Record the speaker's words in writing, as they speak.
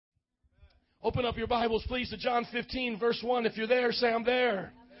Open up your Bibles, please, to John 15, verse 1. If you're there, say, I'm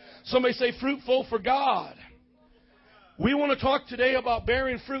there. Somebody say, fruitful for God. We want to talk today about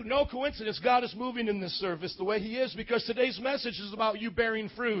bearing fruit. No coincidence, God is moving in this service the way He is, because today's message is about you bearing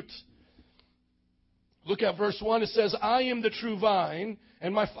fruit. Look at verse 1. It says, I am the true vine,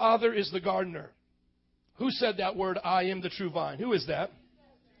 and my Father is the gardener. Who said that word, I am the true vine? Who is that?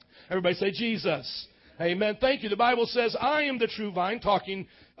 Everybody say, Jesus. Amen. Thank you. The Bible says, I am the true vine, talking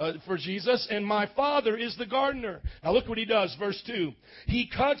for Jesus, and my Father is the gardener. Now look what He does. Verse 2. He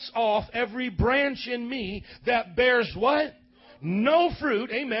cuts off every branch in me that bears what? No fruit.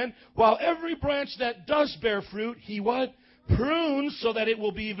 Amen. While every branch that does bear fruit, He what? Prunes so that it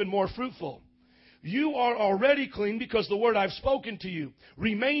will be even more fruitful. You are already clean because the word I've spoken to you.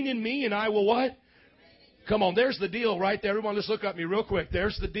 Remain in me and I will what? Come on, there's the deal right there. Everyone, just look at me real quick.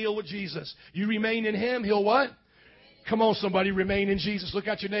 There's the deal with Jesus. You remain in Him, He'll what? Come on, somebody, remain in Jesus. Look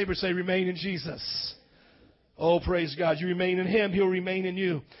at your neighbor, say, remain in Jesus. Oh, praise God. You remain in Him, He'll remain in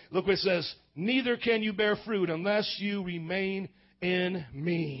you. Look what it says. Neither can you bear fruit unless you remain in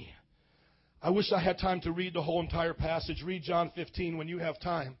me. I wish I had time to read the whole entire passage. Read John 15 when you have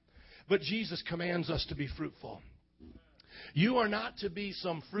time. But Jesus commands us to be fruitful. You are not to be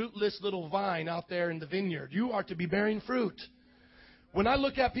some fruitless little vine out there in the vineyard. You are to be bearing fruit. When I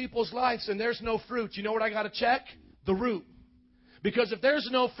look at people's lives and there's no fruit, you know what I got to check? The root. Because if there's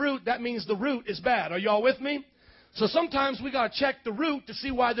no fruit, that means the root is bad. Are y'all with me? So sometimes we got to check the root to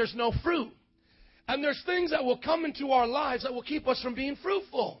see why there's no fruit. And there's things that will come into our lives that will keep us from being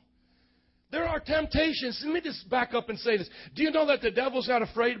fruitful. There are temptations. Let me just back up and say this. Do you know that the devil's not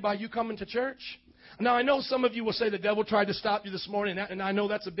afraid by you coming to church? Now, I know some of you will say the devil tried to stop you this morning, and I know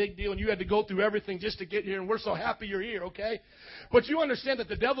that's a big deal, and you had to go through everything just to get here, and we're so happy you're here, okay? But you understand that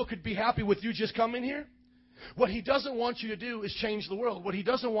the devil could be happy with you just coming here? What he doesn't want you to do is change the world. What he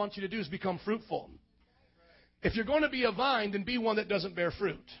doesn't want you to do is become fruitful. If you're going to be a vine, then be one that doesn't bear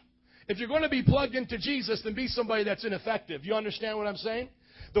fruit. If you're going to be plugged into Jesus, then be somebody that's ineffective. You understand what I'm saying?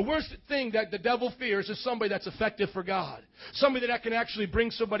 The worst thing that the devil fears is somebody that's effective for God. Somebody that can actually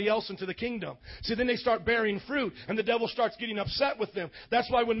bring somebody else into the kingdom. See, then they start bearing fruit, and the devil starts getting upset with them. That's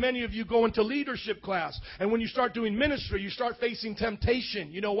why when many of you go into leadership class, and when you start doing ministry, you start facing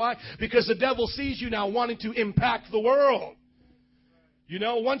temptation. You know why? Because the devil sees you now wanting to impact the world. You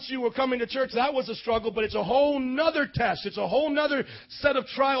know, once you were coming to church, that was a struggle, but it's a whole nother test. It's a whole nother set of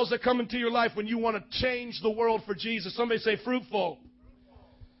trials that come into your life when you want to change the world for Jesus. Somebody say fruitful.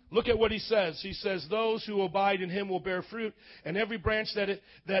 Look at what he says. He says, those who abide in Him will bear fruit, and every branch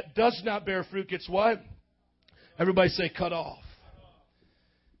that does not bear fruit gets what? Everybody say cut off.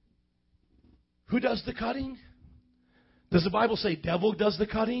 Who does the cutting? Does the Bible say devil does the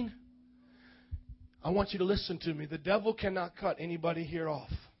cutting? I want you to listen to me. The devil cannot cut anybody here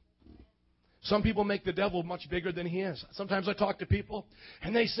off. Some people make the devil much bigger than he is. Sometimes I talk to people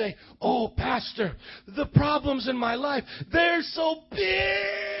and they say, oh, Pastor, the problems in my life, they're so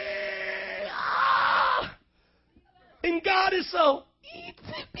big. Ah! And God is so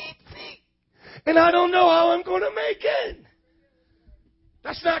itsy-bitsy. And I don't know how I'm going to make it.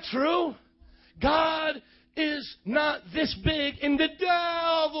 That's not true. God is not this big, and the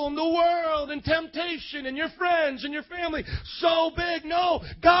devil and the world and temptation and your friends and your family so big. No,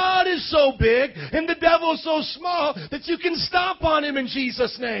 God is so big and the devil is so small that you can stomp on him in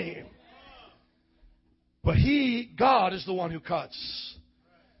Jesus' name. But God is the one who cuts.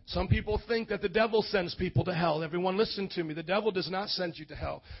 Some people think that the devil sends people to hell. Everyone listen to me. The devil does not send you to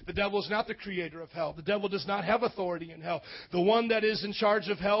hell. The devil is not the creator of hell. The devil does not have authority in hell. The one that is in charge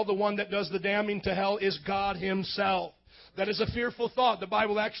of hell, the one that does the damning to hell, is God Himself. That is a fearful thought. The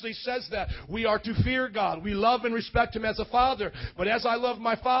Bible actually says that. We are to fear God. We love and respect Him as a father. But as I loved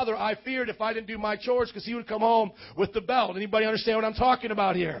my father, I feared if I didn't do my chores because he would come home with the belt. Anybody understand what I'm talking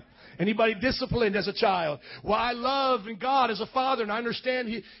about here? Anybody disciplined as a child? Well, I love God as a father, and I understand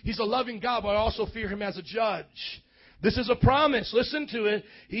He's a loving God, but I also fear Him as a judge. This is a promise. Listen to it.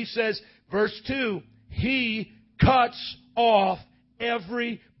 He says, verse 2, He cuts off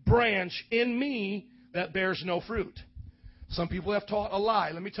every branch in me that bears no fruit. Some people have taught a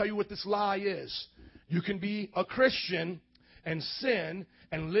lie. Let me tell you what this lie is. You can be a Christian and sin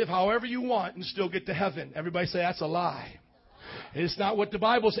and live however you want and still get to heaven. Everybody say that's a lie. It's not what the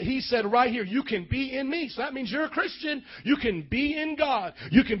Bible says. He said right here, you can be in me. So that means you're a Christian. You can be in God.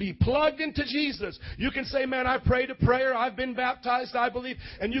 You can be plugged into Jesus. You can say, man, I prayed a prayer. I've been baptized, I believe.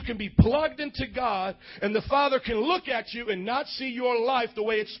 And you can be plugged into God. And the Father can look at you and not see your life the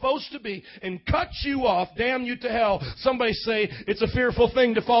way it's supposed to be and cut you off, damn you to hell. Somebody say, it's a fearful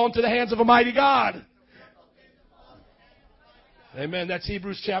thing to fall into the hands of a mighty God. Amen. That's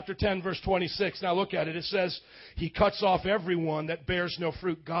Hebrews chapter 10, verse 26. Now look at it. It says, He cuts off everyone that bears no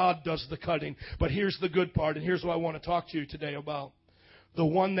fruit. God does the cutting. But here's the good part, and here's what I want to talk to you today about. The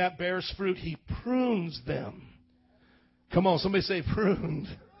one that bears fruit, He prunes them. Come on, somebody say pruned.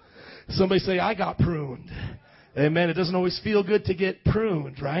 Somebody say, I got pruned. Amen. It doesn't always feel good to get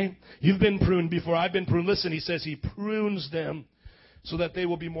pruned, right? You've been pruned before. I've been pruned. Listen, He says He prunes them so that they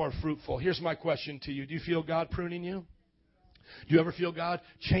will be more fruitful. Here's my question to you. Do you feel God pruning you? Do you ever feel God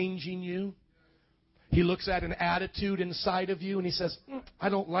changing you? He looks at an attitude inside of you and He says, I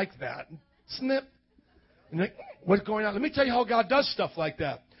don't like that. Snip. And you're like, what's going on? Let me tell you how God does stuff like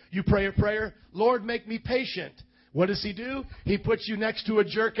that. You pray a prayer, Lord, make me patient. What does He do? He puts you next to a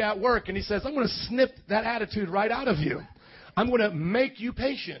jerk at work and He says, I'm going to snip that attitude right out of you. I'm going to make you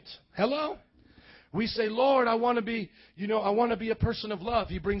patient. Hello? We say, Lord, I want to be a person of love.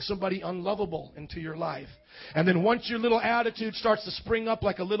 He brings somebody unlovable into your life. And then once your little attitude starts to spring up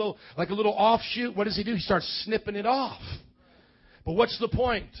like a little offshoot, what does He do? He starts snipping it off. But what's the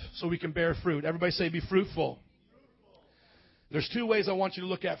point? So we can bear fruit. Everybody say, be fruitful. There's two ways I want you to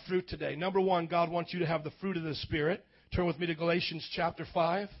look at fruit today. Number one, God wants you to have the fruit of the Spirit. Turn with me to Galatians chapter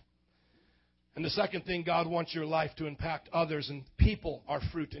 5. And the second thing, God wants your life to impact others, and people are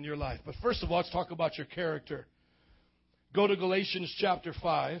fruit in your life. But first of all, let's talk about your character. Go to Galatians chapter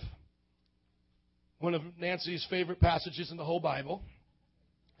 5, one of Nancy's favorite passages in the whole Bible.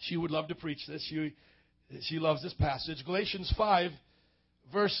 She would love to preach this. She loves this passage. Galatians 5,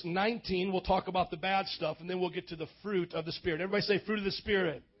 verse 19, we'll talk about the bad stuff, and then we'll get to the fruit of the Spirit. Everybody say fruit of the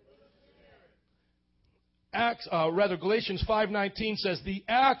Spirit. Galatians 5:19 says, the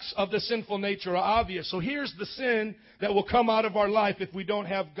acts of the sinful nature are obvious. So here's the sin that will come out of our life if we don't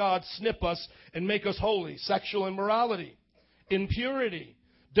have God snip us and make us holy. Sexual immorality, impurity,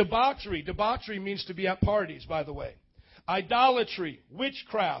 debauchery. Debauchery means to be at parties, by the way. Idolatry,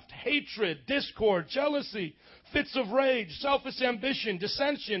 witchcraft, hatred, discord, jealousy, fits of rage, selfish ambition,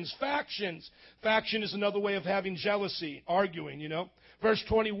 dissensions, factions. Faction is another way of having jealousy, arguing, Verse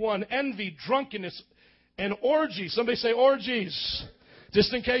 21, envy, drunkenness, and orgies. Somebody say orgies.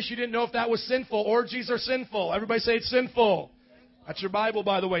 Just in case you didn't know if that was sinful, orgies are sinful. Everybody say it's sinful. That's your Bible,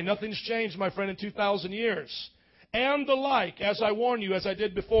 by the way. Nothing's changed, my friend, in 2,000 years. And the like, as I warn you, as I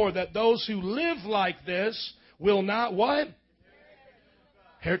did before, that those who live like this will not what?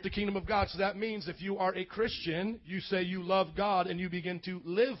 Inherit the kingdom of God. So that means if you are a Christian, you say you love God and you begin to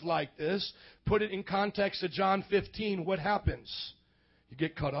live like this, put it in context of John 15, what happens? You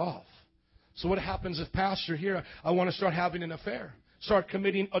get cut off. So what happens if, pastor, here, I want to start having an affair, start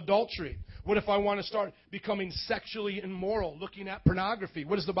committing adultery? What if I want to start becoming sexually immoral, looking at pornography?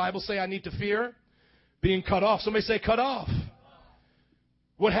 What does the Bible say I need to fear? Being cut off. Somebody say cut off.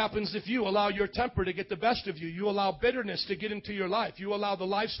 What happens if you allow your temper to get the best of you? You allow bitterness to get into your life. You allow the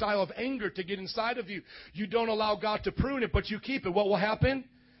lifestyle of anger to get inside of you. You don't allow God to prune it, but you keep it. What will happen?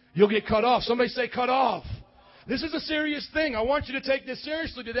 You'll get cut off. Somebody say cut off. This is a serious thing. I want you to take this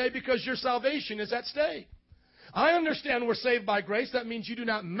seriously today because your salvation is at stake. I understand we're saved by grace. That means you do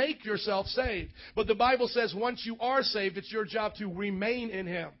not make yourself saved. But the Bible says once you are saved, it's your job to remain in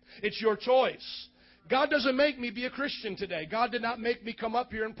Him. It's your choice. God doesn't make me be a Christian today. God did not make me come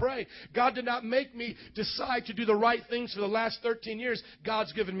up here and pray. God did not make me decide to do the right things for the last 13 years.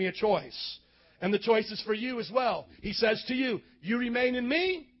 God's given me a choice. And the choice is for you as well. He says to you, you remain in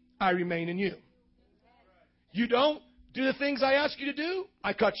me, I remain in you. You don't do the things I ask you to do,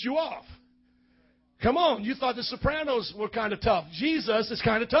 I cut you off. Come on, you thought the Sopranos were kind of tough. Jesus is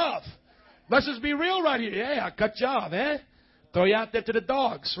kind of tough. Let's just be real right here. Yeah, I cut you off, Throw you out there to the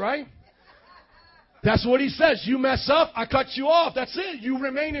dogs, right? That's what He says. You mess up, I cut you off. That's it. You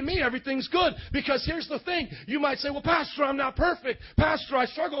remain in me. Everything's good. Because here's the thing. You might say, well, Pastor, I'm not perfect. Pastor, I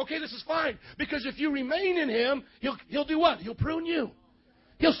struggle. Okay, this is fine. Because if you remain in Him, He'll do what? He'll prune you.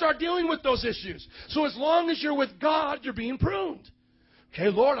 He'll start dealing with those issues. So as long as you're with God, you're being pruned. Okay,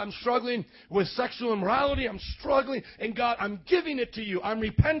 Lord, I'm struggling with sexual immorality. I'm struggling. And God, I'm giving it to you. I'm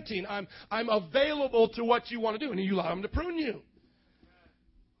repenting. I'm available to what you want to do. And you allow Him to prune you.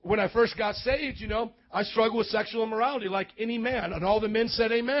 When I first got saved, I struggled with sexual immorality like any man. And all the men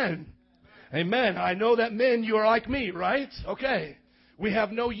said amen. Amen. I know that men, you are like me, right? Okay. We have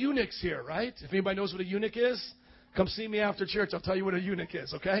no eunuchs here, right? If anybody knows what a eunuch is, come see me after church. I'll tell you what a eunuch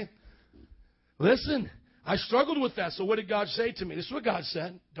is, okay? Listen, I struggled with that. So what did God say to me? This is what God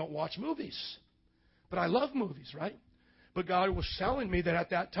said. Don't watch movies. But I love movies, right? But God was telling me that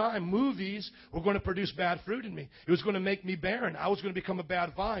at that time, movies were going to produce bad fruit in me. It was going to make me barren. I was going to become a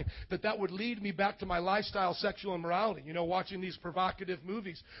bad vine. That would lead me back to my lifestyle, sexual immorality. Watching these provocative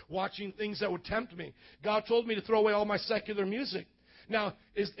movies, watching things that would tempt me. God told me to throw away all my secular music. Now,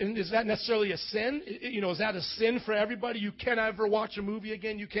 is that necessarily a sin? Is that a sin for everybody? You can't ever watch a movie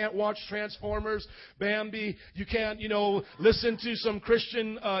again. You can't watch Transformers, Bambi. You can't, listen to some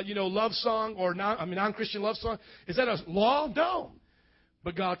Christian, love song or non-Christian love song. Is that a law? No.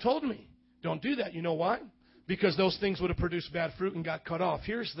 But God told me, don't do that. You know why? Because those things would have produced bad fruit and got cut off.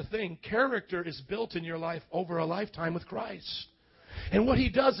 Here's the thing. Character is built in your life over a lifetime with Christ. And what He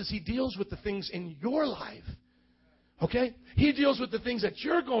does is He deals with the things in your life. Okay? He deals with the things that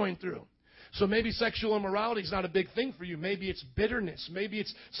you're going through. So maybe sexual immorality is not a big thing for you. Maybe it's bitterness. Maybe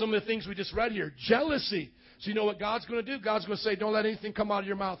it's some of the things we just read here. Jealousy. So you know what God's going to do? God's going to say, don't let anything come out of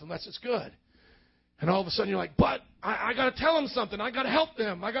your mouth unless it's good. And all of a sudden you're like, but I got to tell them something. I got to help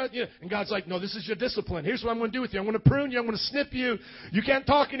them. And God's like, no, this is your discipline. Here's what I'm going to do with you. I'm going to prune you. I'm going to snip you. You can't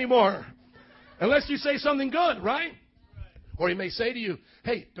talk anymore. Unless you say something good, right? Or He may say to you,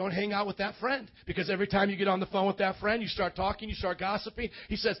 hey, don't hang out with that friend. Because every time you get on the phone with that friend, you start talking, you start gossiping.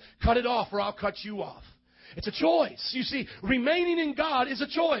 He says, cut it off or I'll cut you off. It's a choice. You see, remaining in God is a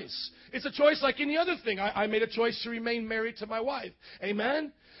choice. It's a choice like any other thing. I made a choice to remain married to my wife.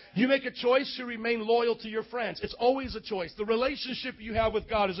 Amen? You make a choice to remain loyal to your friends. It's always a choice. The relationship you have with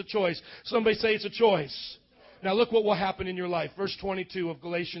God is a choice. Somebody say it's a choice. Now look what will happen in your life. Verse 22 of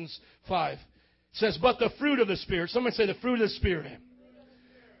Galatians 5. It says, but the fruit of the Spirit. Somebody say the fruit of the Spirit.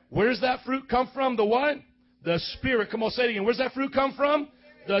 Where does that fruit come from? The what? The Spirit. Come on, say it again. Where does that fruit come from?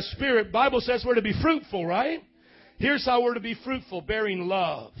 The Spirit. Bible says we're to be fruitful, right? Here's how we're to be fruitful. Bearing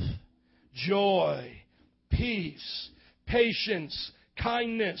love, joy, peace, patience,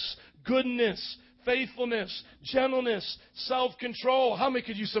 kindness, goodness, faithfulness, gentleness, self-control. How many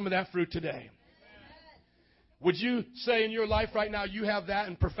could use some of that fruit today? Would you say in your life right now you have that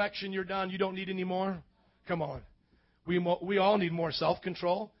in perfection, you're done, you don't need any more? Come on. We all need more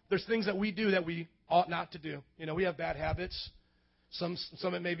self-control. There's things that we do that we ought not to do. We have bad habits. Some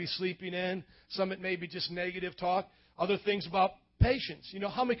it may be sleeping in. Some it may be just negative talk. Other things about patience.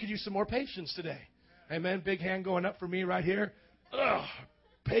 How many could use some more patience today? Amen. Big hand going up for me right here. Ugh,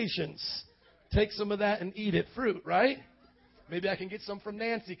 patience. Take some of that and eat it. Fruit, right? Maybe I can get some from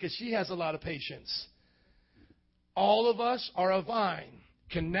Nancy because she has a lot of patience. All of us are a vine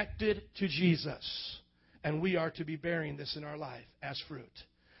connected to Jesus. And we are to be bearing this in our life as fruit.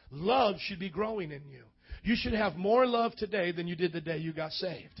 Love should be growing in you. You should have more love today than you did the day you got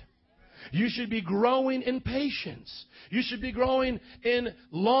saved. You should be growing in patience. You should be growing in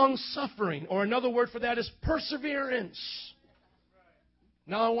long suffering. Or another word for that is perseverance.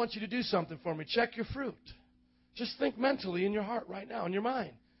 Now I want you to do something for me. Check your fruit. Just think mentally in your heart right now, in your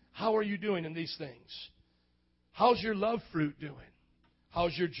mind. How are you doing in these things? How's your love fruit doing?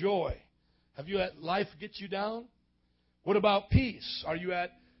 How's your joy? Have you let life get you down? What about peace? Are you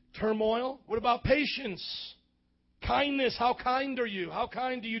at turmoil? What about patience? Kindness. How kind are you? How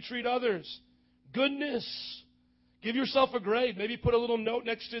kind do you treat others? Goodness. Give yourself a grade. Maybe put a little note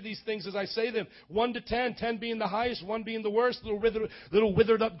next to these things as I say them. 1 to 10. 10 being the highest, 1 being the worst. Little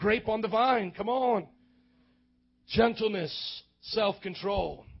withered up grape on the vine. Come on. Gentleness.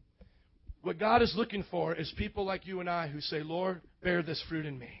 Self-control. What God is looking for is people like you and I who say, Lord, bear this fruit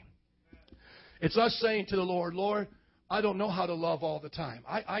in me. It's us saying to the Lord, Lord, I don't know how to love all the time.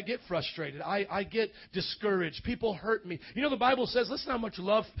 I get frustrated. I get discouraged. People hurt me. The Bible says, listen how much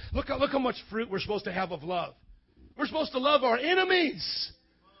love, look how much fruit we're supposed to have of love. We're supposed to love our enemies.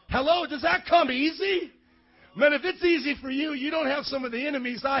 Hello, does that come easy? Man, if it's easy for you, you don't have some of the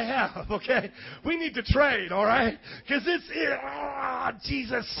enemies I have, okay? We need to trade, all right? Because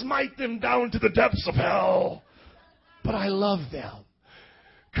Jesus, smite them down to the depths of hell. But I love them.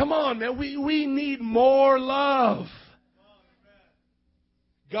 Come on, man. We need more love.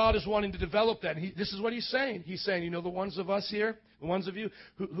 God is wanting to develop that. This is what He's saying. He's saying, the ones of us here, the ones of you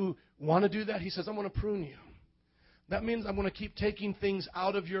who want to do that, He says, I'm going to prune you. That means I'm going to keep taking things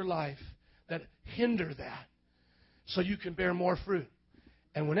out of your life that hinder that so you can bear more fruit.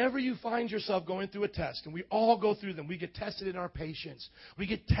 And whenever you find yourself going through a test, and we all go through them, we get tested in our patience. We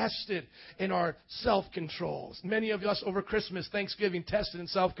get tested in our self-control. Many of us over Christmas, Thanksgiving, tested in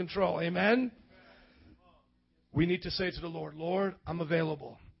self-control. Amen? We need to say to the Lord, Lord, I'm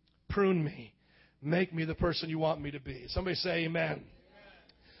available. Prune me. Make me the person you want me to be. Somebody say amen.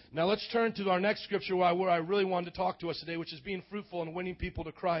 Now let's turn to our next scripture where I really wanted to talk to us today, which is being fruitful and winning people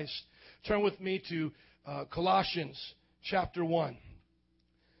to Christ. Turn with me to Colossians chapter 1.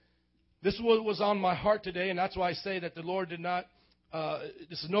 This is what was on my heart today, and that's why I say that the Lord did not,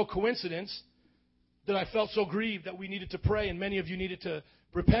 this is no coincidence that I felt so grieved that we needed to pray, and many of you needed to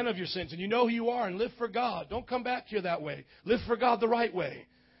repent of your sins. And you know who you are, and live for God. Don't come back here that way. Live for God the right way.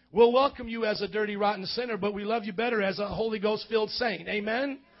 We'll welcome you as a dirty, rotten sinner, but we love you better as a Holy Ghost-filled saint.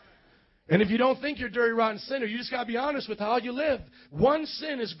 Amen? And if you don't think you're a dirty, rotten sinner, you just got to be honest with how you live. One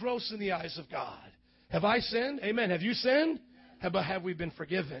sin is gross in the eyes of God. Have I sinned? Amen. Have you sinned? Have we been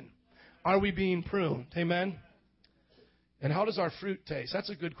forgiven? Are we being pruned? Amen? And how does our fruit taste? That's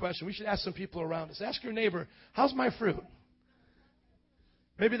a good question. We should ask some people around us. Ask your neighbor, how's my fruit?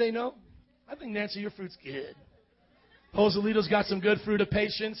 Maybe they know. I think, Nancy, your fruit's good. Joselito's got some good fruit of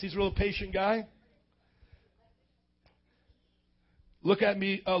patience. He's a real patient guy. Look at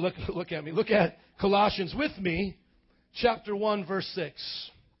me. Look at me. Look at Colossians with me, chapter 1, verse 6.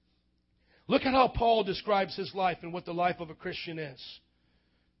 Look at how Paul describes his life and what the life of a Christian is.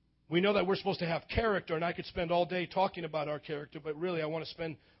 We know that we're supposed to have character, and I could spend all day talking about our character, but really I want to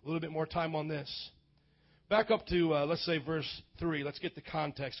spend a little bit more time on this. Back up to, let's say, verse 3. Let's get the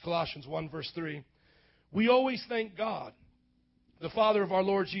context. Colossians 1, verse 3. We always thank God, the Father of our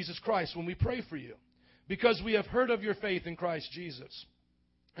Lord Jesus Christ, when we pray for you, because we have heard of your faith in Christ Jesus,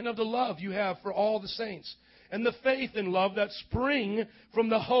 and of the love you have for all the saints, and the faith and love that spring from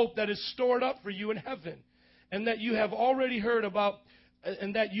the hope that is stored up for you in heaven, and that you have already heard about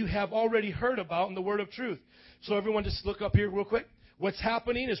in the word of truth. So everyone just look up here real quick. What's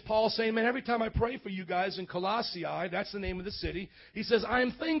happening is Paul saying, man, every time I pray for you guys in Colossae, that's the name of the city, he says, I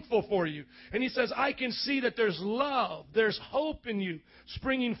am thankful for you. And he says, I can see that there's love, there's hope in you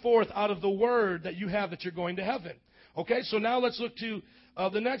springing forth out of the word that you have that you're going to heaven. Okay, so now let's look to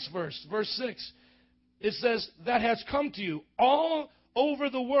the next verse, verse 6. It says, that has come to you. All over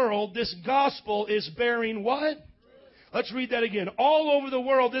the world, this gospel is bearing what? Let's read that again. All over the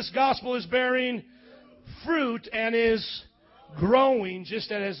world, this gospel is bearing fruit and is growing, just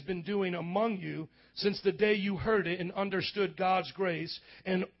as it has been doing among you since the day you heard it and understood God's grace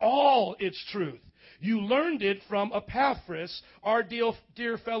and all its truth. You learned it from Epaphras, our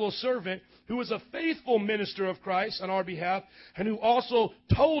dear fellow servant, who is a faithful minister of Christ on our behalf, and who also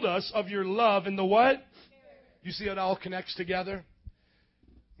told us of your love in the what? You see how it all connects together?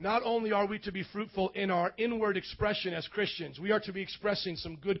 Not only are we to be fruitful in our inward expression as Christians, we are to be expressing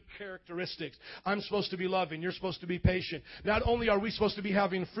some good characteristics. I'm supposed to be loving. You're supposed to be patient. Not only are we supposed to be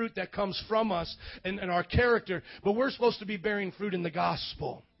having fruit that comes from us and our character, but we're supposed to be bearing fruit in the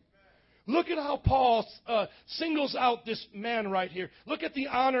gospel. Look at how Paul singles out this man right here. Look at the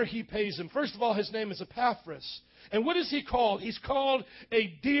honor he pays him. First of all, his name is Epaphras. And what is he called? He's called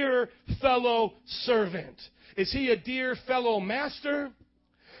a dear fellow servant. Is he a dear fellow master?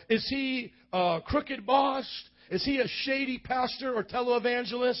 Is he a crooked boss? Is he a shady pastor or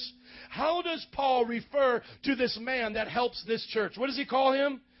televangelist? How does Paul refer to this man that helps this church? What does he call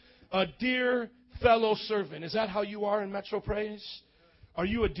him? A dear fellow servant. Is that how you are in Metro Praise? Are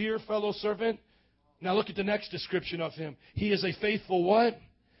you a dear fellow servant? Now look at the next description of him. He is a faithful what?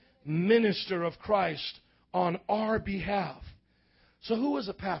 Minister of Christ on our behalf. So who was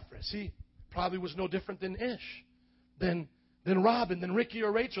Epaphras? He probably was no different than Ish, than Robin, than Ricky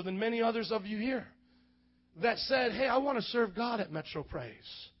or Rachel, than many others of you here that said, hey, I want to serve God at Metro Praise.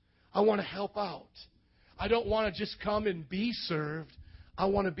 I want to help out. I don't want to just come and be served. I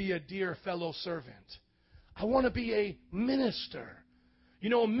want to be a dear fellow servant. I want to be a minister. You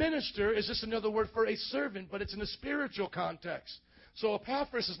know, a minister is just another word for a servant, but it's in a spiritual context. So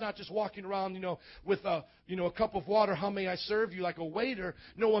Epaphras is not just walking around, with a cup of water, how may I serve you, like a waiter.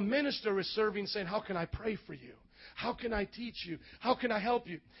 No, a minister is serving, saying, how can I pray for you? How can I teach you? How can I help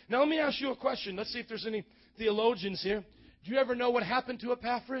you? Now, let me ask you a question. Let's see if there's any theologians here. Do you ever know what happened to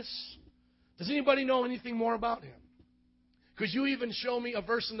Epaphras? Does anybody know anything more about him? Could you even show me a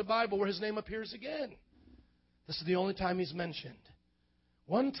verse in the Bible where his name appears again? This is the only time he's mentioned.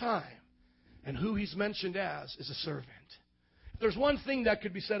 One time. And who he's mentioned as is a servant. If there's one thing that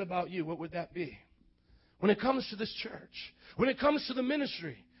could be said about you, what would that be? When it comes to this church, when it comes to the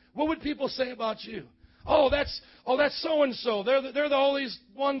ministry, what would people say about you? Oh, that's so-and-so. They're the only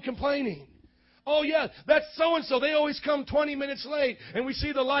one complaining. Oh, yeah, that's so-and-so. They always come 20 minutes late, and we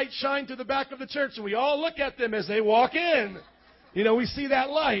see the light shine through the back of the church, and we all look at them as they walk in. We see that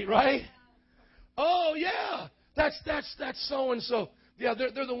light, right? Oh, yeah, that's so-and-so. Yeah,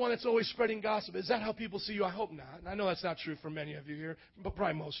 they're the one that's always spreading gossip. Is that how people see you? I hope not. And I know that's not true for many of you here, but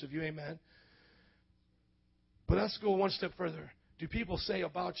probably most of you, amen. But let's go one step further. Do people say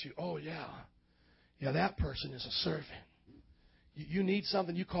about you, oh, yeah, that person is a servant. You need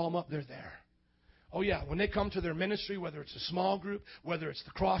something, you call them up, they're there. Oh, yeah, when they come to their ministry, whether it's a small group, whether it's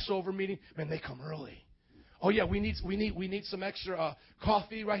the crossover meeting, man, they come early. Oh, yeah, we need some extra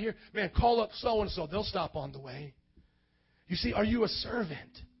coffee right here. Man, call up so-and-so. They'll stop on the way. You see, are you a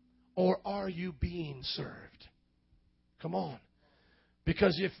servant or are you being served? Come on.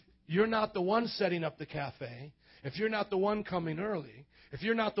 Because if you're not the one setting up the cafe, if you're not the one coming early, if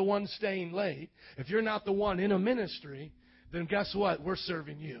you're not the one staying late, if you're not the one in a ministry, then guess what? We're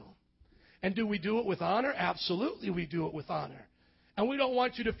serving you. And do we do it with honor? Absolutely, we do it with honor. And we don't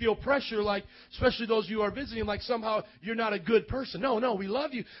want you to feel pressure, like, especially those of you who are visiting, like somehow you're not a good person. No, we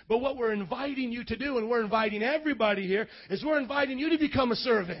love you. But what we're inviting you to do, and we're inviting everybody here, is we're inviting you to become a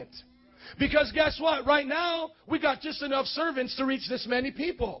servant. Because guess what? Right now, we got just enough servants to reach this many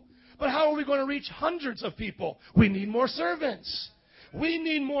people. But how are we going to reach hundreds of people? We need more servants. We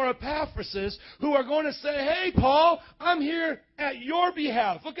need more Epaphrases who are going to say, hey, Paul, I'm here at your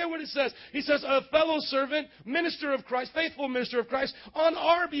behalf. Look at what it says. He says, a fellow servant, minister of Christ, faithful minister of Christ, on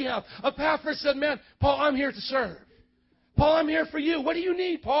our behalf. Epaphras said, man, Paul, I'm here to serve. Paul, I'm here for you. What do you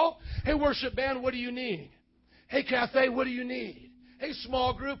need, Paul? Hey, worship band, what do you need? Hey, cafe, what do you need? Hey,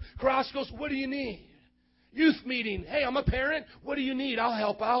 small group, Carrasco's, what do you need? Youth meeting, hey, I'm a parent, what do you need? I'll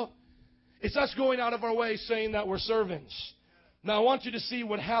help out. It's us going out of our way saying that we're servants. Now, I want you to see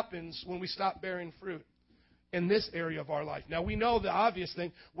what happens when we stop bearing fruit in this area of our life. Now, we know the obvious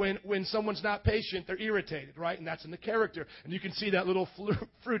thing. When someone's not patient, they're irritated, right? And that's in the character. And you can see that little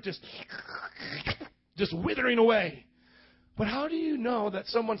fruit just withering away. But how do you know that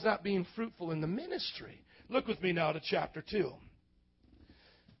someone's not being fruitful in the ministry? Look with me now to chapter 2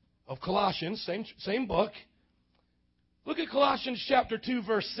 of Colossians, same book. Look at Colossians chapter 2,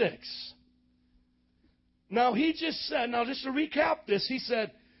 verse 6. Now, he just said, just to recap this, he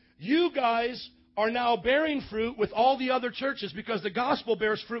said, you guys are now bearing fruit with all the other churches because the gospel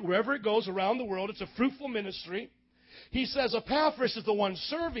bears fruit wherever it goes around the world. It's a fruitful ministry. He says Epaphras is the one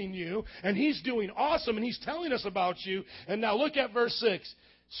serving you, and he's doing awesome, and he's telling us about you. And now look at verse 6.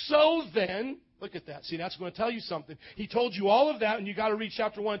 So then, look at that. See, that's going to tell you something. He told you all of that, and you got to read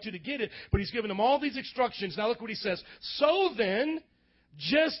chapter 1 and 2 to get it. But he's given them all these instructions. Now look what he says. So then,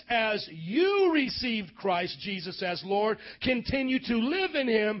 just as you received Christ Jesus as Lord, continue to live in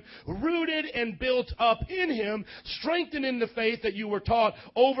Him, rooted and built up in Him, strengthened in the faith that you were taught,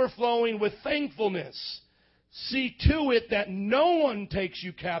 overflowing with thankfulness. See to it that no one takes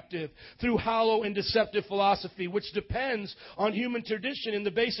you captive through hollow and deceptive philosophy, which depends on human tradition and the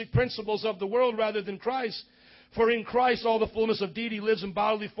basic principles of the world rather than Christ. For in Christ all the fullness of deity lives in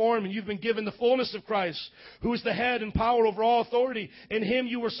bodily form, and you've been given the fullness of Christ, who is the head and power over all authority. In Him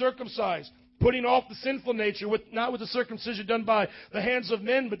you were circumcised, putting off the sinful nature, not with the circumcision done by the hands of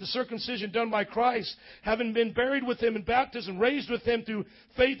men, but the circumcision done by Christ, having been buried with Him in baptism, raised with Him through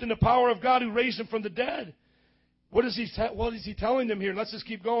faith in the power of God who raised Him from the dead. What is he telling them here? Let's just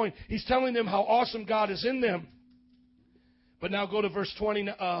keep going. He's telling them how awesome God is in them. But now go to verse 20.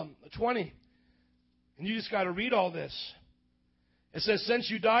 And you just got to read all this. It says, since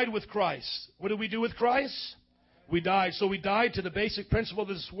you died with Christ. What did we do with Christ? We died. So we died to the basic principle of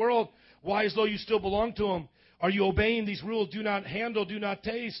this world. Why? As though you still belong to Him. Are you obeying these rules? Do not handle, do not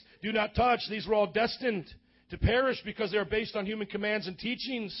taste, do not touch. These were all destined to perish because they are based on human commands and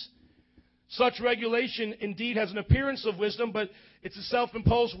teachings. Such regulation indeed has an appearance of wisdom, but it's a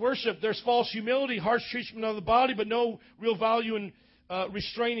self-imposed worship. There's false humility, harsh treatment of the body, but no real value in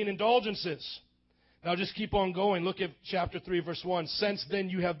restraining indulgences. Now just keep on going. Look at chapter 3, verse 1. Since then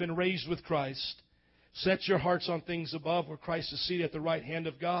you have been raised with Christ. Set your hearts on things above, where Christ is seated at the right hand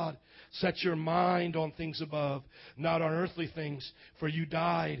of God. Set your mind on things above, not on earthly things. For you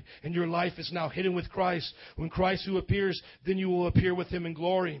died, and your life is now hidden with Christ. When Christ who appears, then you will appear with Him in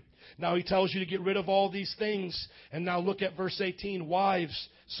glory. Now He tells you to get rid of all these things. And now look at verse 18. Wives,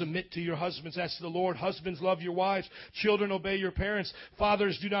 submit to your husbands as to the Lord. Husbands, love your wives. Children, obey your parents.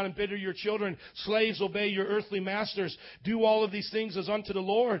 Fathers, do not embitter your children. Slaves, obey your earthly masters. Do all of these things as unto the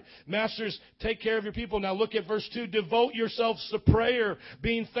Lord. Masters, take care of your people. Now look at verse 2. Devote yourselves to prayer,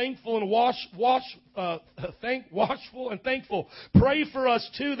 being thankful and watchful and thankful. Pray for us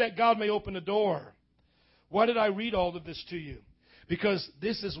too, that God may open the door. Why did I read all of this to you? Because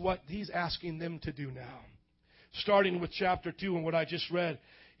this is what He's asking them to do now. Starting with chapter 2 and what I just read,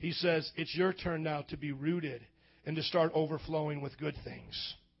 He says, it's your turn now to be rooted and to start overflowing with good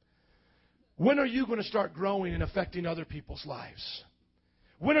things. When are you going to start growing and affecting other people's lives?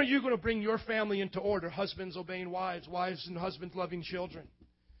 When are you going to bring your family into order? Husbands obeying wives, wives and husbands loving children.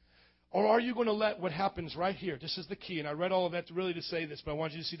 Or are you going to let what happens right here? This is the key, and I read all of that really to say this, but I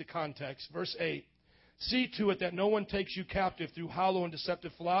want you to see the context. Verse 8. See to it that no one takes you captive through hollow and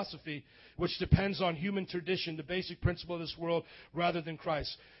deceptive philosophy, which depends on human tradition, the basic principle of this world, rather than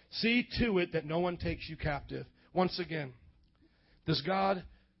Christ. See to it that no one takes you captive. Once again, does God,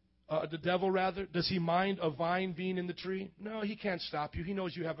 the devil rather, does he mind a vine being in the tree? No, he can't stop you. He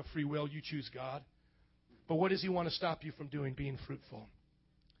knows you have a free will. You choose God. But what does he want to stop you from doing, being fruitful?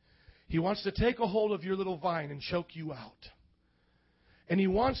 He wants to take a hold of your little vine and choke you out. And he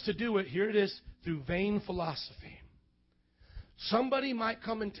wants to do it, here it is, through vain philosophy. Somebody might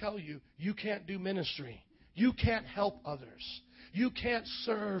come and tell you, you can't do ministry. You can't help others. You can't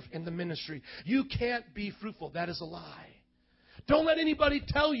serve in the ministry. You can't be fruitful. That is a lie. Don't let anybody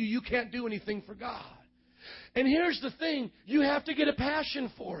tell you you can't do anything for God. And here's the thing. You have to get a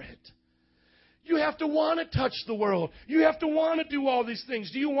passion for it. You have to want to touch the world. You have to want to do all these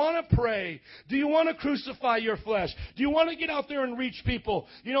things. Do you want to pray? Do you want to crucify your flesh? Do you want to get out there and reach people?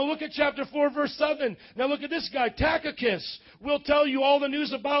 You know, look at chapter 4, verse 7. Now look at this guy. Tychicus will tell you all the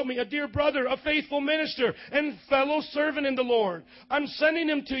news about me. A dear brother, a faithful minister, and fellow servant in the Lord. I'm sending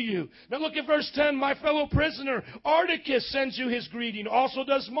him to you. Now look at verse 10. My fellow prisoner, Articus, sends you his greeting. Also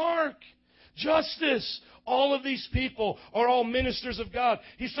does Mark. Justice. All of these people are all ministers of God.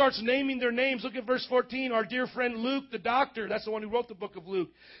 He starts naming their names. Look at verse 14. Our dear friend Luke, the doctor. That's the one who wrote the book of Luke.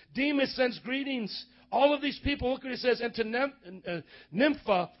 Demas sends greetings. All of these people, look what it says. And to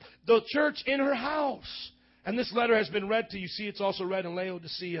Nympha, the church in her house. And this letter has been read to you. See, it's also read in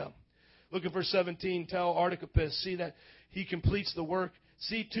Laodicea. Look at verse 17. Tell Archippus, see that he completes the work.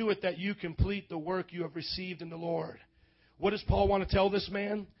 See to it that you complete the work you have received in the Lord. What does Paul want to tell this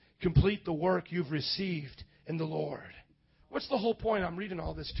man? Complete the work you've received in the Lord. What's the whole point? I'm reading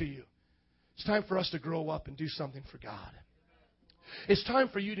all this to you. It's time for us to grow up and do something for God. It's time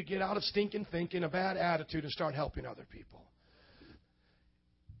for you to get out of stinking thinking, a bad attitude, and start helping other people.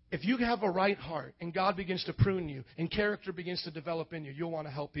 If you have a right heart and God begins to prune you and character begins to develop in you, you'll want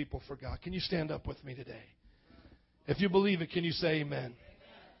to help people for God. Can you stand up with me today? If you believe it, can you say amen?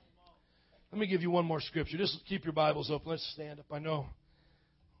 Let me give you one more scripture. Just keep your Bibles open. Let's stand up. I know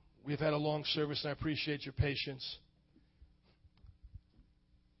we've had a long service, and I appreciate your patience.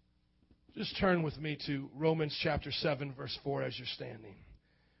 Just turn with me to Romans chapter 7, verse 4 as you're standing.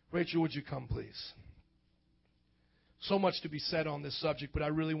 Rachel, would you come, please? So much to be said on this subject, but I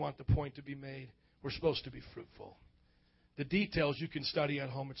really want the point to be made. We're supposed to be fruitful. The details you can study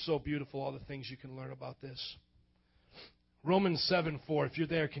at home. It's so beautiful, all the things you can learn about this. Romans 7, 4. If you're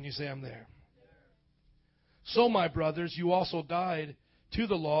there, can you say I'm there? So, my brothers, you also died to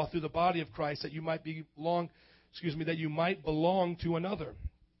the law through the body of Christ, that you might belong to another,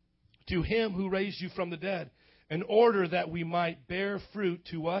 to him who raised you from the dead, in order that we might bear fruit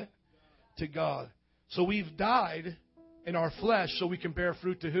to what? To God. So we've died in our flesh so we can bear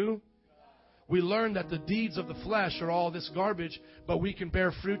fruit to who? We learned that the deeds of the flesh are all this garbage, but we can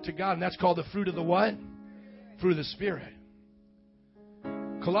bear fruit to God, and that's called the fruit of the what? Fruit of the Spirit.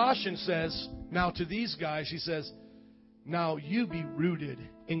 Colossians says, now to these guys, he says, now you be rooted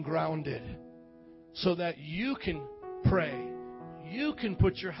and grounded so that you can pray. You can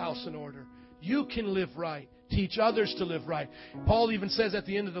put your house in order. You can live right. Teach others to live right. Paul even says at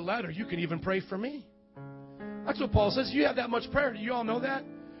the end of the letter, you can even pray for me. That's what Paul says. You have that much prayer. Do you all know that?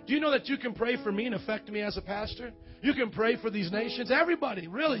 Do you know that you can pray for me and affect me as a pastor? You can pray for these nations. Everybody,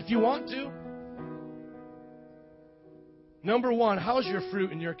 really, if you want to. Number one, how's your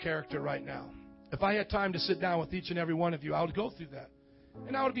fruit and your character right now? If I had time to sit down with each and every one of you, I would go through that.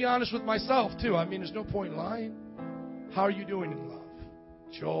 And I would be honest with myself, too. I mean, there's no point in lying. How are you doing in love?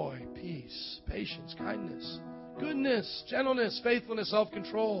 Joy, peace, patience, kindness, goodness, gentleness, faithfulness,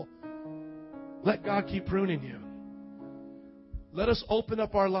 self-control. Let God keep pruning you. Let us open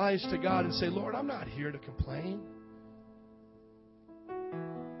up our lives to God and say, Lord, I'm not here to complain.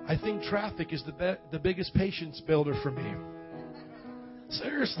 I think traffic is the biggest patience builder for me.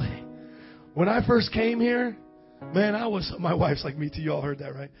 Seriously. When I first came here, man, my wife's like me too. You all heard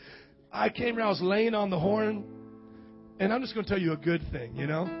that, right? I came here, I was laying on the horn, and I'm just going to tell you a good thing, you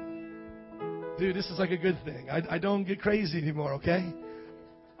know? Dude, this is like a good thing. I don't get crazy anymore, okay?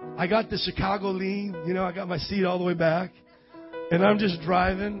 I got the Chicago lean, you know, I got my seat all the way back, and I'm just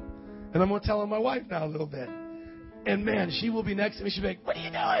driving, and I'm going to tell my wife now a little bit. And man, she will be next to me. She'll be like, what are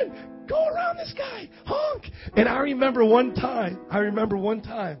you doing? Go around this guy. Honk. And I remember one time,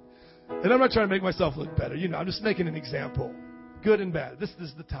 and I'm not trying to make myself look better. You know, I'm just making an example. Good and bad. This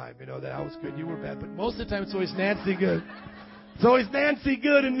is the time, you know, that I was good, you were bad. But most of the time, it's always Nancy good. It's always Nancy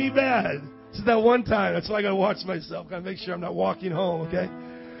good and me bad. It's that one time. That's why I got to watch myself. Got to make sure I'm not walking home, okay?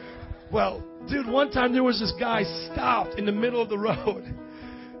 Well, dude, one time there was this guy stopped in the middle of the road.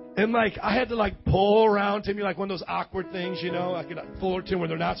 And like, I had to like pull around Timmy, like one of those awkward things, you know, like in Fullerton where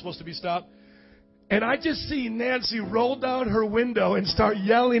they're not supposed to be stopped. And I just see Nancy roll down her window and start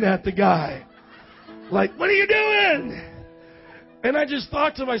yelling at the guy. Like, what are you doing? And I just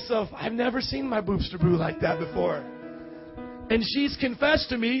thought to myself, I've never seen my boobster boo like that before. And she's confessed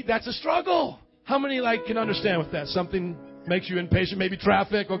to me that's a struggle. How many like can understand with that? Something makes you impatient, maybe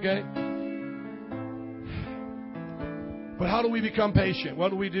traffic, okay? But how do we become patient? What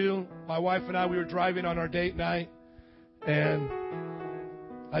do we do? My wife and I, we were driving on our date night, and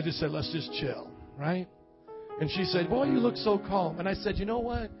I just said, let's just chill, right? And she said, boy, you look so calm. And I said, you know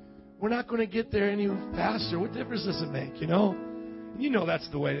what? We're not going to get there any faster. What difference does it make, you know? You know that's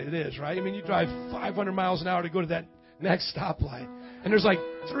the way it is, right? I mean, you drive 500 miles an hour to go to that next stoplight. And there's like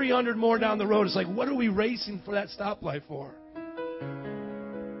 300 more down the road. It's like, what are we racing for that stoplight for?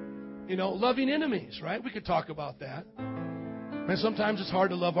 You know, loving enemies, right? We could talk about that. And sometimes it's hard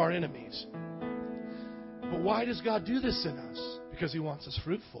to love our enemies. But why does God do this in us? Because He wants us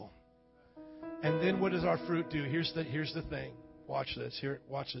fruitful. And then what does our fruit do? Here's the thing. Watch this. Here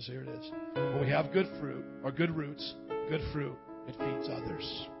it is. When we have good fruit, or good roots, good fruit, it feeds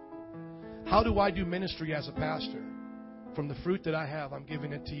others. How do I do ministry as a pastor? From the fruit that I have, I'm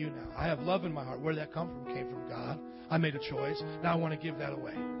giving it to you now. I have love in my heart. Where did that come from? It came from God. I made a choice. Now I want to give that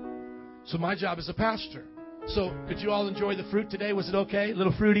away. So my job as a pastor. So did you all enjoy the fruit today? Was it okay? A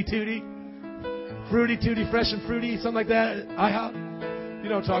little fruity tooty? Fruity tooty, fresh and fruity, something like that. You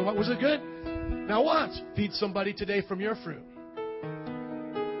know what I'm talking about. Was it good? Now watch. Feed somebody today from your fruit.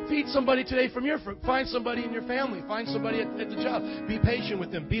 Feed somebody today from your fruit. Find somebody in your family. Find somebody at the job. Be patient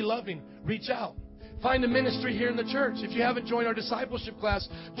with them. Be loving. Reach out. Find a ministry here in the church. If you haven't joined our discipleship class,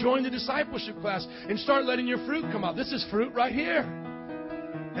 join the discipleship class and start letting your fruit come out. This is fruit right here.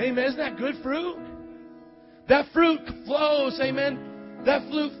 Amen. Isn't that good fruit? That fruit flows. Amen. That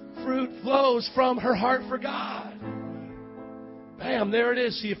fruit flows from her heart for God. Bam, there it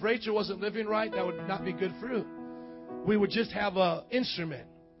is. See, if Rachel wasn't living right, that would not be good fruit. We would just have an instrument.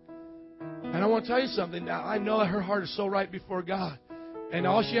 And I want to tell you something. Now, I know that her heart is so right before God. And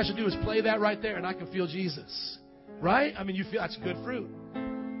all she has to do is play that right there, and I can feel Jesus. Right? I mean, you feel that's good fruit.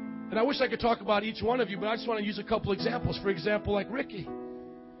 And I wish I could talk about each one of you, but I just want to use a couple examples. For example, like Ricky.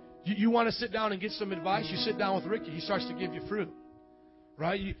 You want to sit down and get some advice? You sit down with Ricky. He starts to give you fruit.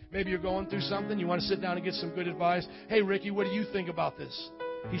 Right? Maybe you're going through something. You want to sit down and get some good advice. Hey, Ricky, what do you think about this?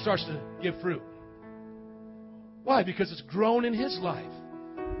 He starts to give fruit. Why? Because it's grown in his life.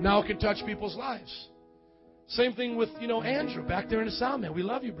 Now it can touch people's lives. Same thing with, Andrew back there in the sound, man. We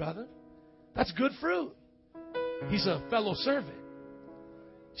love you, brother. That's good fruit. He's a fellow servant.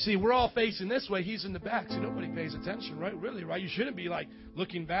 See, we're all facing this way. He's in the back. See, nobody pays attention, right? Really, right? You shouldn't be like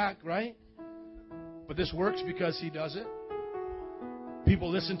looking back, right? But this works because he does it. People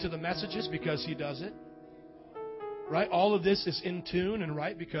listen to the messages because he does it. Right? All of this is in tune and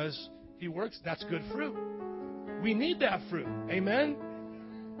right because he works. That's good fruit. We need that fruit. Amen?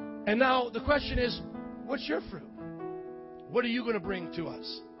 And now the question is, what's your fruit? What are you going to bring to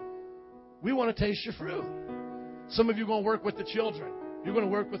us? We want to taste your fruit. Some of you are going to work with the children. You're going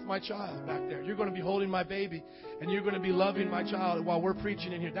to work with my child back there. You're going to be holding my baby, and you're going to be loving my child while we're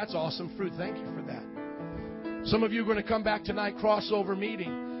preaching in here. That's awesome fruit. Thank you for that. Some of you are going to come back tonight, crossover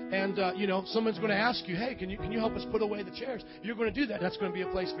meeting, and someone's going to ask you, hey, can you help us put away the chairs? You're going to do that. That's going to be a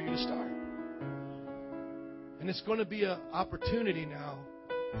place for you to start. And it's going to be an opportunity now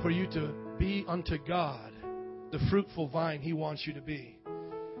for you to be unto God the fruitful vine He wants you to be.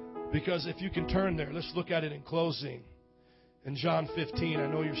 Because if you can turn there, let's look at it in closing. In John 15, I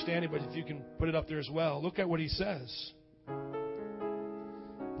know you're standing, but if you can put it up there as well. Look at what He says.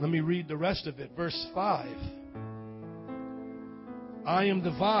 Let me read the rest of it. Verse 5. I am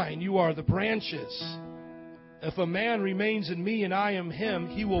the vine, you are the branches. If a man remains in me and I am him,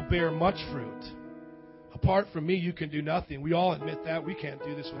 he will bear much fruit. Apart from me, you can do nothing. We all admit that. We can't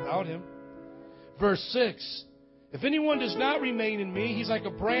do this without Him. Verse 6. If anyone does not remain in me, he's like a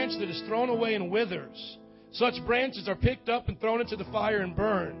branch that is thrown away and withers. Such branches are picked up and thrown into the fire and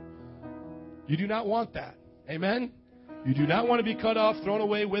burned. You do not want that. Amen? You do not want to be cut off, thrown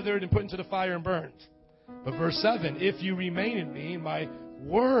away, withered, and put into the fire and burned. But verse 7, if you remain in me, my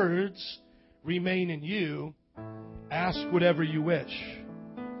words remain in you, ask whatever you wish,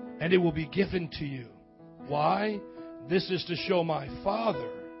 and it will be given to you. Why? This is to show my Father.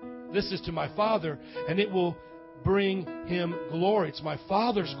 This is to my Father, and it will bring Him glory. It's my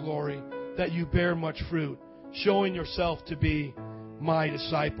Father's glory that you bear much fruit, showing yourself to be my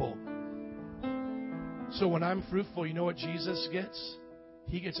disciple. So when I'm fruitful, you know what Jesus gets?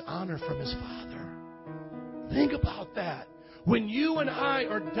 He gets honor from His Father. Think about that. When you and I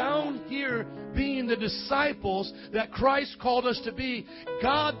are down here being the disciples that Christ called us to be,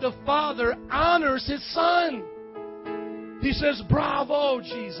 God the Father honors His Son. He says, bravo,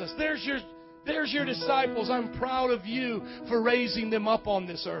 Jesus. There's your disciples. I'm proud of you for raising them up on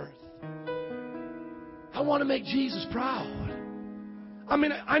this earth. I want to make Jesus proud. I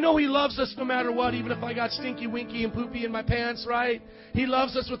mean, I know He loves us no matter what, even if I got stinky, winky, and poopy in my pants, right? He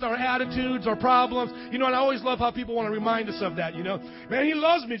loves us with our attitudes, our problems. You know, and I always love how people want to remind us of that, you know. Man, He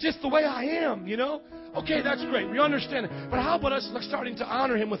loves me just the way I am, you know. Okay, that's great. We understand it. But how about us starting to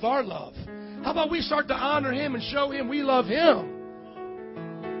honor Him with our love? How about we start to honor Him and show Him we love Him?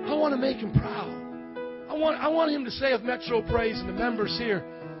 I want to make Him proud. I want Him to say of Metro Praise and the members here,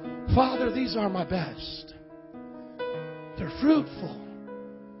 Father, these are my best. They're fruitful.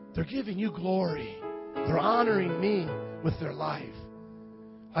 They're giving you glory. They're honoring me with their life.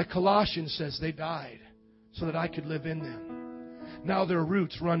 Like Colossians says, they died so that I could live in them. Now their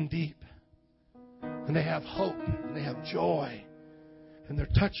roots run deep. And they have hope. And they have joy. And they're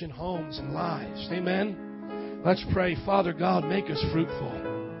touching homes and lives. Amen? Let's pray. Father God, make us fruitful.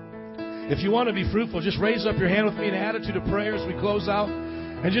 If you want to be fruitful, just raise up your hand with me in an attitude of prayer as we close out.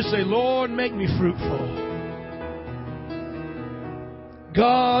 And just say, Lord, make me fruitful.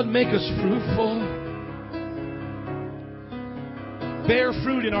 God, make us fruitful. Bear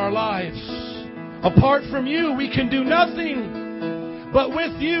fruit in our lives. Apart from you, we can do nothing. But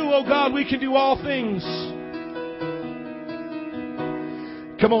with you, oh God, we can do all things.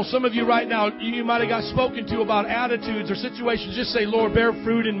 Come on, some of you right now, you might have got spoken to about attitudes or situations. Just say, Lord, bear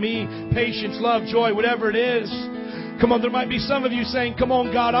fruit in me. Patience, love, joy, whatever it is. Come on, there might be some of you saying, come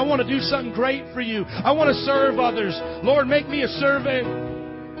on, God, I want to do something great for you. I want to serve others. Lord, make me a servant.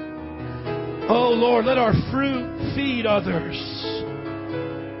 Oh, Lord, let our fruit feed others.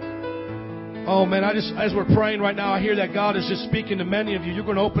 Oh, man, as we're praying right now, I hear that God is just speaking to many of you. You're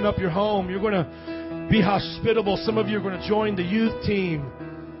going to open up your home. You're going to be hospitable. Some of you are going to join the youth team.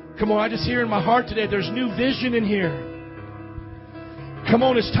 Come on, I just hear in my heart today, there's new vision in here. Come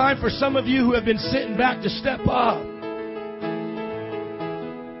on, it's time for some of you who have been sitting back to step up.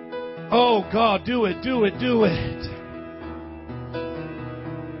 Oh, God, do it, do it, do it.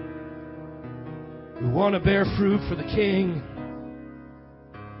 We want to bear fruit for the King.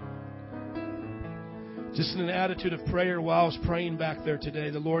 Just in an attitude of prayer while I was praying back there today,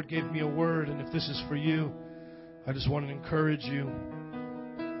 the Lord gave me a word, and if this is for you, I just want to encourage you.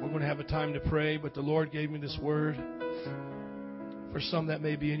 We're going to have a time to pray, but the Lord gave me this word for some that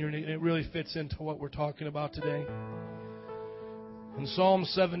may be in your need, and it really fits into what we're talking about today. In Psalm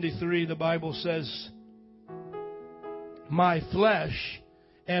 73, the Bible says, my flesh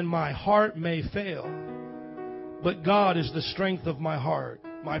and my heart may fail, but God is the strength of my heart,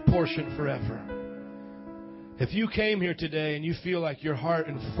 my portion forever. If you came here today and you feel like your heart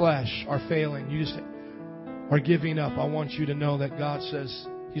and flesh are failing, you just are giving up, I want you to know that God says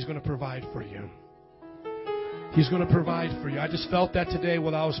He's going to provide for you. He's going to provide for you. I just felt that today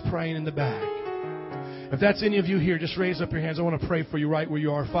while I was praying in the back. If that's any of you here, just raise up your hands. I want to pray for you right where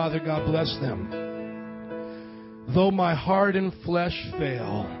you are. Father, God bless them. Though my heart and flesh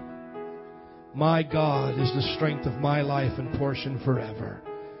fail, my God is the strength of my life and portion forever.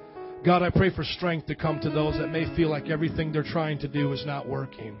 God, I pray for strength to come to those that may feel like everything they're trying to do is not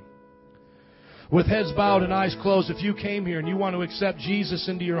working. With heads bowed and eyes closed, if you came here and you want to accept Jesus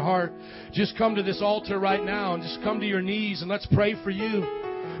into your heart, just come to this altar right now and just come to your knees and let's pray for you.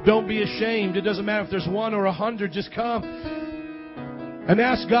 Don't be ashamed. It doesn't matter if there's 1 or 100. Just come and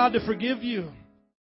ask God to forgive you.